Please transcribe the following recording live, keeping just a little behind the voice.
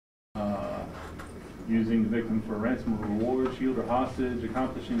using the victim for ransom or reward, shield or hostage,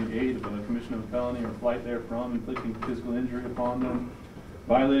 accomplishing the aid of a commission of a felony or flight therefrom, inflicting physical injury upon them,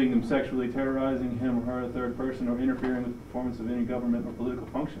 violating them sexually, terrorizing him or her, a third person, or interfering with the performance of any government or political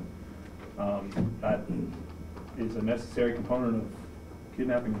function. That is a necessary component of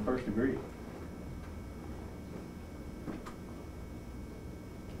kidnapping in the first degree.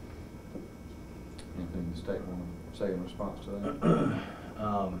 Anything the state want to say in response to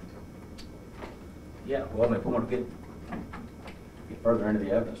that? Yeah, well, if we want to get further into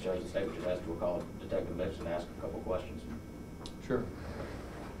the evidence, Judge, the state would just ask to call Detective Mix and ask a couple questions. Sure.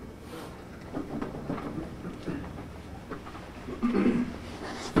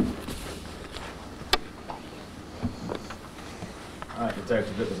 All right,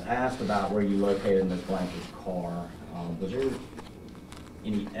 Detective, it was asked about where you located Ms. Blanchard's car. Was there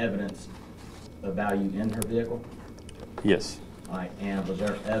any evidence of value in her vehicle? Yes. All right, and was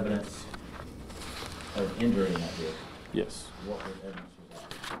there evidence of injury in that vehicle? Yes. What evidence was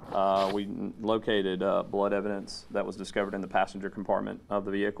that? We located blood evidence that was discovered in the passenger compartment of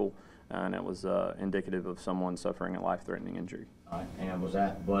the vehicle, and it was indicative of someone suffering a life-threatening injury. All right, and was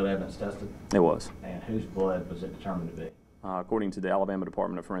that blood evidence tested? It was. And whose blood was it determined to be? According to the Alabama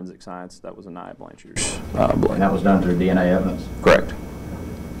Department of Forensic Science, that was Anaya Blanchard's blood. And that was done through DNA evidence? Correct.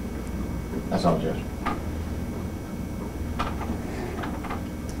 That's all, Judge.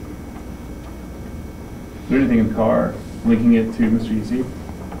 Is there anything in the car linking it to Mr. Yazeed?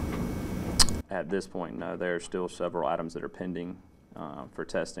 At this point, no. There are still several items that are pending for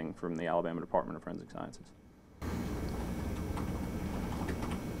testing from the Alabama Department of Forensic Sciences.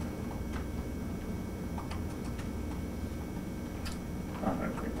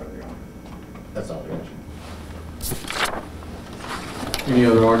 That's all, Judge. Any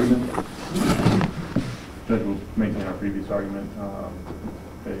other argument? Judge will maintain our previous argument.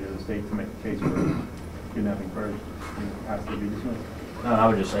 Failure of the state to make a case for kidnapping first has to be dismissed. No, I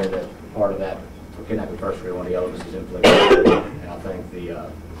would just say that part of that, for kidnapping first degree, one of the elements is infliction. And I think the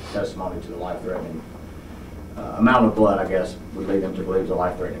testimony to the life-threatening amount of blood, I guess, would lead them to believe the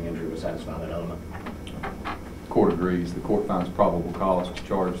life-threatening injury would satisfy that element. The court agrees. The court finds probable cause to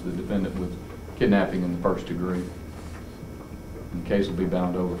charge the defendant with kidnapping in the first degree. And the case will be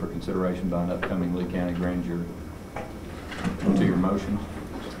bound over for consideration by an upcoming Lee County grand jury. To your motions.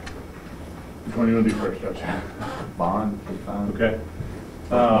 Which one do you want to do first, Judge? Bond, be fine. Okay.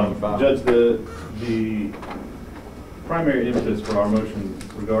 Judge, the primary impetus for our motion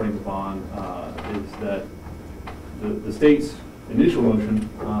regarding the bond is that the state's initial motion,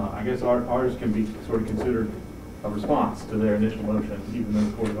 I guess ours can be sort of considered a response to their initial motion, even though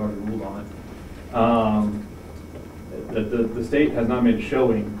the court has already ruled on it. That the state has not made a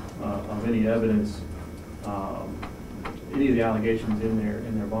showing of any evidence, any of the allegations in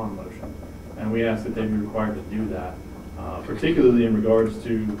their bond motion, and we ask that they be required to do that, particularly in regards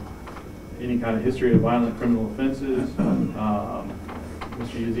to any kind of history of violent criminal offenses.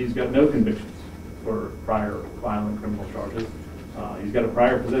 Mr. Yazeed's got no convictions for prior violent criminal charges. He's got a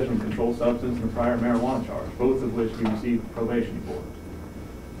prior possession of controlled substance and a prior marijuana charge, both of which he received probation for.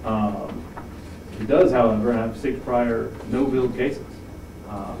 He does, however, have 6 prior no-bill cases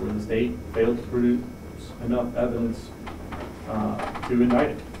where the state failed to produce enough evidence to indict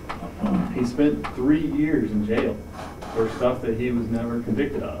him. He spent 3 years in jail for stuff that he was never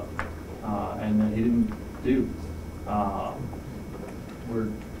convicted of and that he didn't do. We're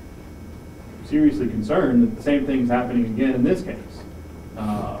seriously concerned that the same thing's happening again in this case.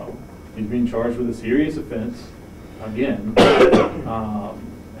 He's being charged with a serious offense again,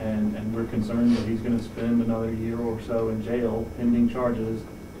 and we're concerned that he's going to spend another year or so in jail pending charges,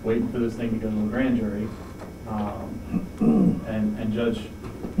 waiting for this thing to go to a grand jury. And Judge,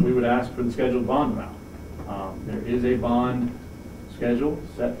 we would ask for the scheduled bond amount. There is a bond schedule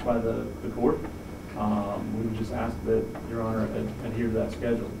set by the court. We would just ask that Your Honor adhere to that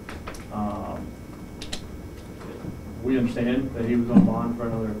schedule. We understand that he was on bond for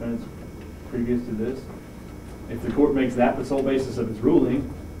another offense previous to this. If the court makes that the sole basis of its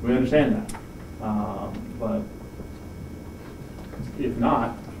ruling, we understand that. But if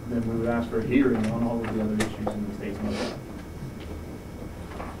not, then we would ask for a hearing on all of the other issues in the state's motion.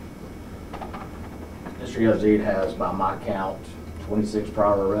 Mr. Yazeed has, by my count, 26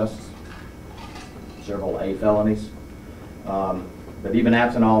 prior arrests, several A felonies. But even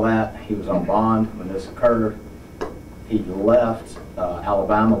absent all that, he was on bond when this occurred. He left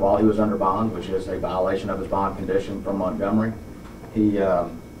Alabama while he was under bond, which is a violation of his bond condition from Montgomery.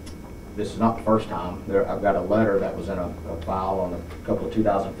 This is not the first time. I've got a letter that was in a file on a couple of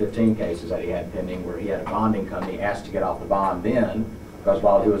 2015 cases that he had pending where he had a bonding company asked to get off the bond then, because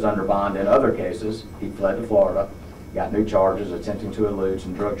while he was under bond in other cases, he fled to Florida, got new charges, attempting to elude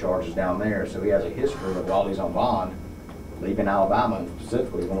some drug charges down there. So he has a history of, while he's on bond, leaving Alabama and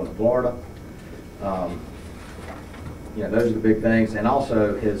specifically going to Florida. You know, those are the big things. And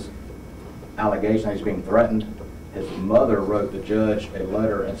also his allegation that he's being threatened. His mother wrote the judge a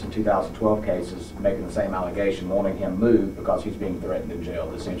letter in some 2012 cases making the same allegation, wanting him moved because he's being threatened in jail.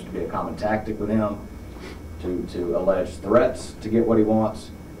 This seems to be a common tactic with him, to allege threats to get what he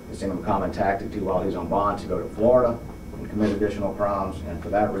wants. It's been a common tactic too, while he's on bond, to go to Florida and commit additional crimes. And for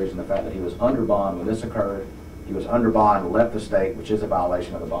that reason, the fact that he was under bond when this occurred, he was under bond, left the state, which is a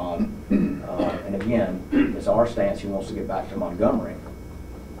violation of the bond. And again, it's our stance he wants to get back to Montgomery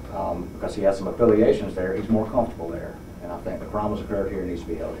because he has some affiliations there. He's more comfortable there. And I think the crime has occurred here and needs to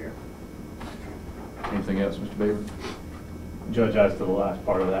be held here. Anything else, Mr. Beaver? Judge, as to the last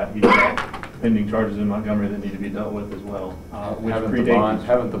part of that, he's got pending charges in Montgomery that need to be dealt with as well. Which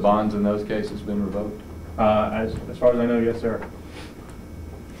Haven't the bonds in those cases been revoked? As far as I know, yes, sir.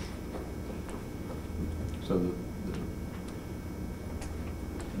 So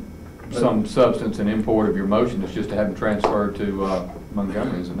some substance and import of your motion is just to have him transferred to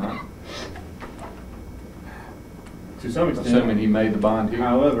Montgomery, is it not? To some extent. Assuming he made the bond here.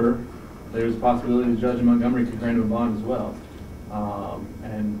 However, there's a possibility the judge in Montgomery could grant him a bond as well.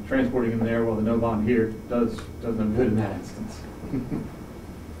 And transporting him there while the no bond here does no good in that instance.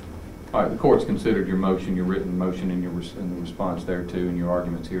 All right, the court's considered your motion, your written motion, and and the response thereto, and your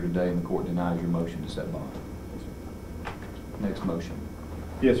arguments here today, and the court denies your motion to set bond. Next motion.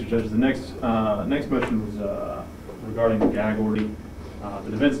 Yes, sir, Judge. The next motion was regarding the gag order.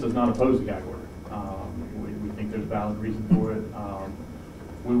 The defense does not oppose the gag order. We think there's valid reason for it.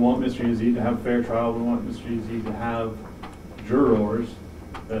 We want Mr. Yazeed to have a fair trial. We want Mr. Yazeed to have jurors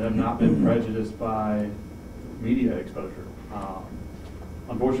that have not been prejudiced by media exposure.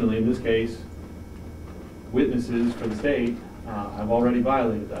 Unfortunately, in this case, witnesses for the state have already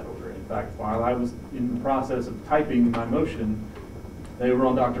violated that order. In fact, while I was in the process of typing my motion, they were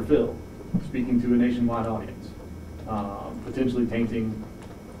on Dr. Phil, speaking to a nationwide audience, potentially tainting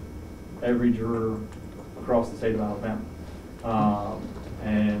every juror across the state of Alabama.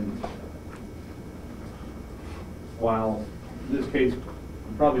 And while this case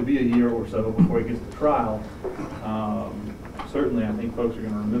will probably be a year or so before it gets to trial, certainly I think folks are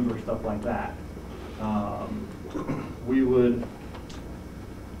going to remember stuff like that. We would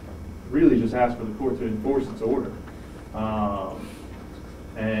really just ask for the court to enforce its order.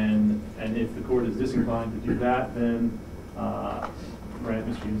 And if the court is disinclined to do that, then grant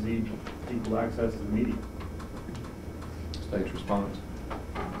Mr. Yazeed equal access to the media. State's response.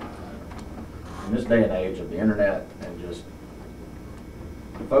 In this day and age of the internet and just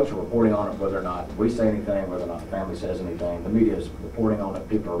the folks are reporting on it, whether or not we say anything, whether or not the family says anything, the media is reporting on it,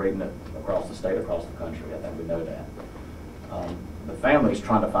 people are reading it across the state, across the country. I think we know that. The family's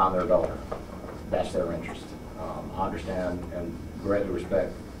trying to find their daughter. That's their interest. I understand and greatly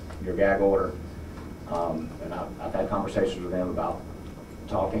respect your gag order. And I've had conversations with them about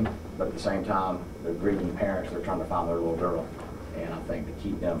talking, but at the same time, they're grieving parents, they're trying to find their little girl. And I think to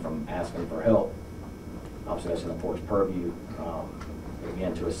keep them from asking for help, obviously that's in the court's purview.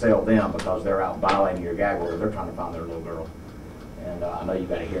 Again, to assail them because they're out violating your gag order, they're trying to find their little girl. And I know you've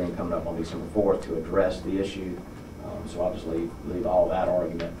got a hearing coming up on December 4th to address the issue. So I'll just leave all that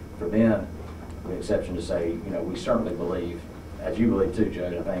argument for then, with the exception to say, you know, we certainly believe, as you believe too,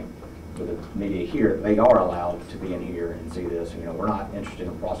 Judge, I think with the media here, they are allowed to be in here and see this. You know, we're not interested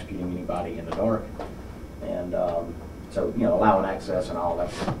in prosecuting anybody in the dark. And so, you know, allowing access and all,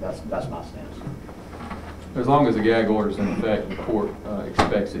 that's my stance. As long as the gag order is in effect, the court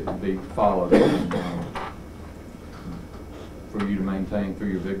expects it to be followed. For you to maintain through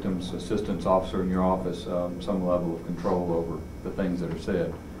your victim's assistance officer in your office some level of control over the things that are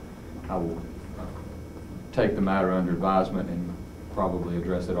said. I will take the matter under advisement and probably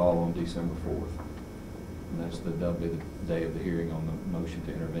address it all on December 4th. And that's the day of the hearing on the motion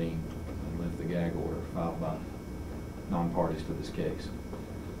to intervene and lift the gag order filed by non-parties to this case.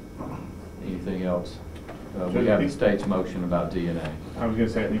 Anything else? We have the state's motion about DNA. I was going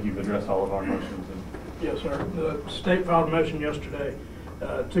to say, I think you've addressed all of our motions. Yes, sir. The state filed a motion yesterday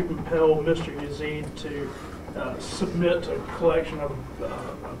to compel Mr. Yazeed to submit a collection of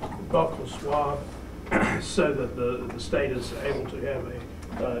buccal swab so that the state is able to have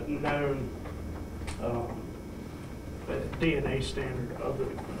a known DNA standard of the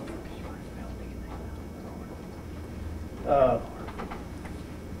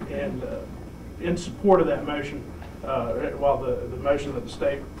and in support of that motion, while the motion that the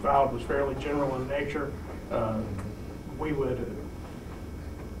state filed was fairly general in nature, we would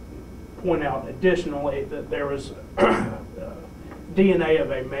point out additionally that there was DNA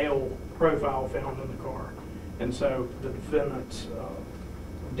of a male profile found in the car. And so the defendant's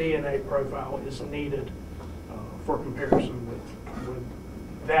DNA profile is needed for comparison with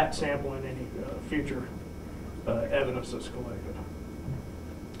that sample and any future evidence that's collected.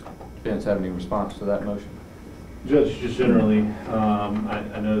 Defense have any response to that motion? Judge, just generally,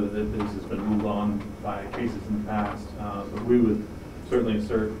 I know that this has been ruled on by cases in the past, but we would certainly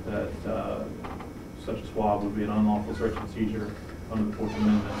assert that such a swab would be an unlawful search and seizure under the Fourth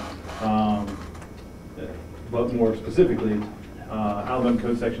Amendment. But more specifically, Alabama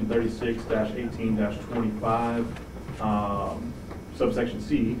Code Section 36-18-25, subsection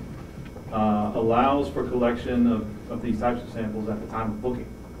C, allows for collection of these types of samples at the time of booking.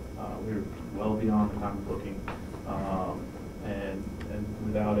 We're well beyond the time of booking, and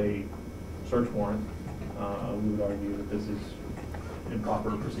without a search warrant, we would argue that this is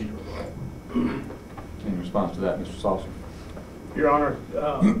improper procedural. In response to that, Mr. Saucer? Your Honor,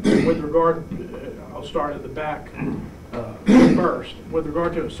 with regard, I'll start at the back first. With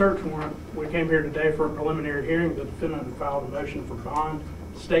regard to a search warrant, we came here today for a preliminary hearing. The defendant had filed a motion for bond.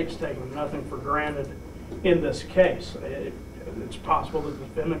 The state's taking nothing for granted in this case. It's possible that the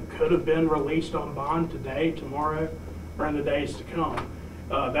defendant could have been released on bond today, tomorrow, or in the days to come.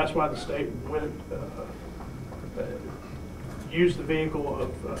 That's why the state went used the vehicle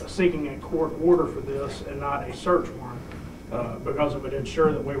of seeking a court order for this and not a search warrant, because it would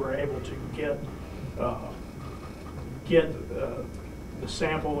ensure that we were able to get the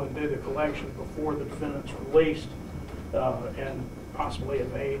sample and do the collection before the defendant's released, and possibly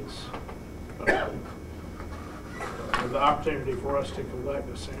evades the opportunity for us to collect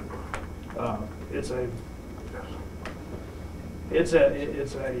the sample. It's a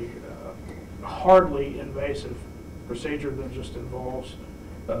hardly invasive procedure that just involves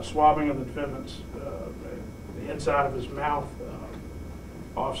swabbing of the defendant's the inside of his mouth.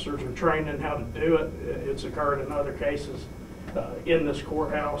 Officers are trained in how to do it. It's occurred in other cases in this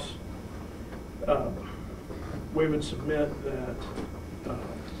courthouse. We would submit that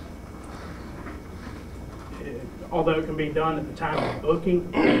although it can be done at the time of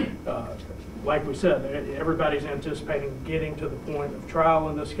booking, like we said, everybody's anticipating getting to the point of trial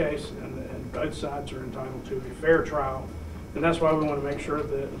in this case, and both sides are entitled to a fair trial. And that's why we want to make sure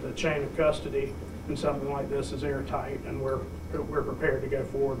that the chain of custody in something like this is airtight, and we're prepared to go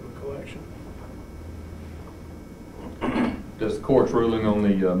forward with collection. Does the court's ruling on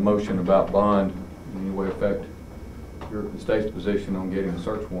the motion about bond in any way affect the state's position on getting a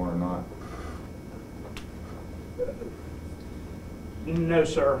search warrant or not? No,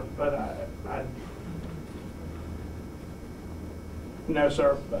 sir, but no,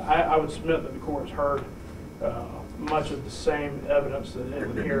 sir. I would submit that the court's heard much of the same evidence that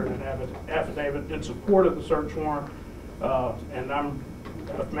is here in an affidavit in support of the search warrant, and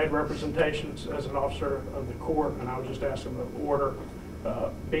I've made representations as an officer of the court, and I was just asking that the order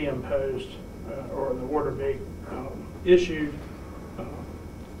be imposed or the order be issued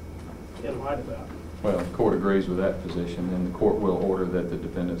in light of that. Well, the court agrees with that position, and the court will order that the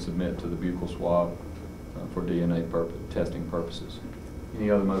defendant submit to the buccal swab for DNA testing purposes. Any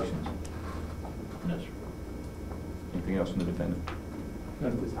other motions? No, sir. Anything else from the defendant?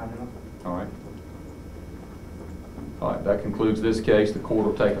 None at this time, Your Honor. All right. All right, that concludes this case. The court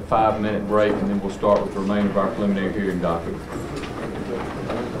will take a 5-minute break, and then we'll start with the remainder of our preliminary hearing docket.